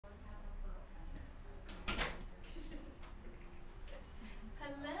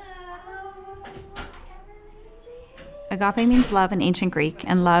Agape means love in ancient Greek,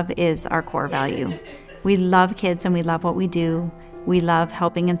 and love is our core value. We love kids and we love what we do. We love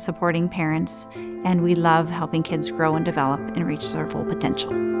helping and supporting parents, and we love helping kids grow and develop and reach their full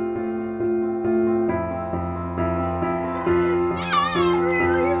potential.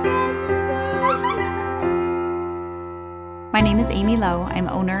 My name is Amy Lowe. I'm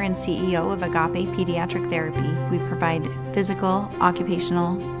owner and CEO of Agape Pediatric Therapy. We provide physical,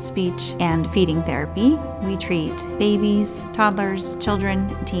 occupational, speech, and feeding therapy. We treat babies, toddlers,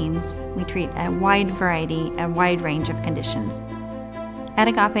 children, teens. We treat a wide variety, a wide range of conditions. At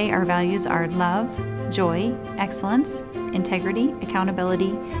Agape, our values are love, joy, excellence, integrity,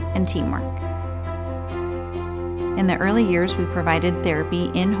 accountability, and teamwork. In the early years, we provided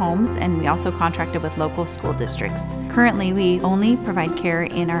therapy in homes, and we also contracted with local school districts. Currently, we only provide care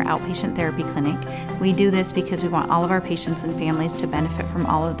in our outpatient therapy clinic. We do this because we want all of our patients and families to benefit from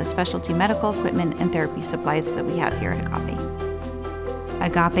all of the specialty medical equipment and therapy supplies that we have here at Agape.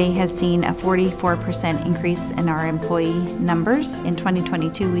 Agape has seen a 44% increase in our employee numbers. In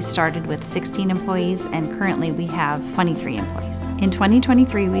 2022, we started with 16 employees, and currently we have 23 employees. In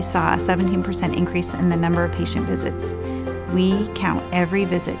 2023, we saw a 17% increase in the number of patient visits. We count every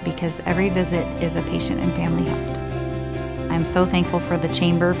visit because every visit is a patient and family helped. I'm so thankful for the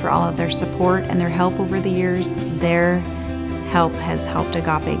Chamber for all of their support and their help over the years. Their help has helped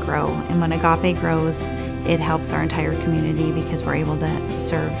Agape grow, and when Agape grows, it helps our entire community because we're able to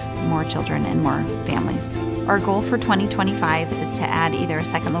serve more children and more families. Our goal for 2025 is to add either a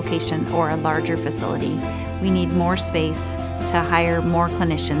second location or a larger facility. We need more space to hire more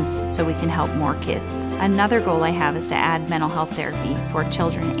clinicians so we can help more kids. Another goal I have is to add mental health therapy for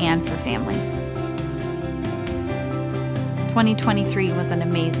children and for families. 2023 was an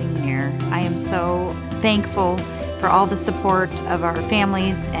amazing year. I am so thankful for all the support of our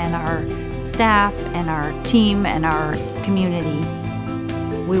families and our staff and our team and our community.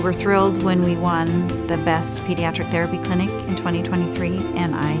 We were thrilled when we won the Best Pediatric Therapy Clinic in 2023,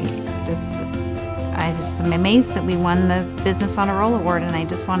 and I just am amazed that we won the Business on a Roll Award, and I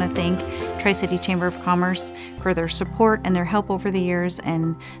just want to thank Tri-City Chamber of Commerce for their support and their help over the years,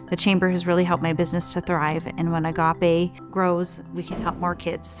 and the Chamber has really helped my business to thrive, and when Agape grows, we can help more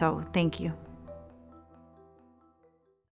kids, so thank you.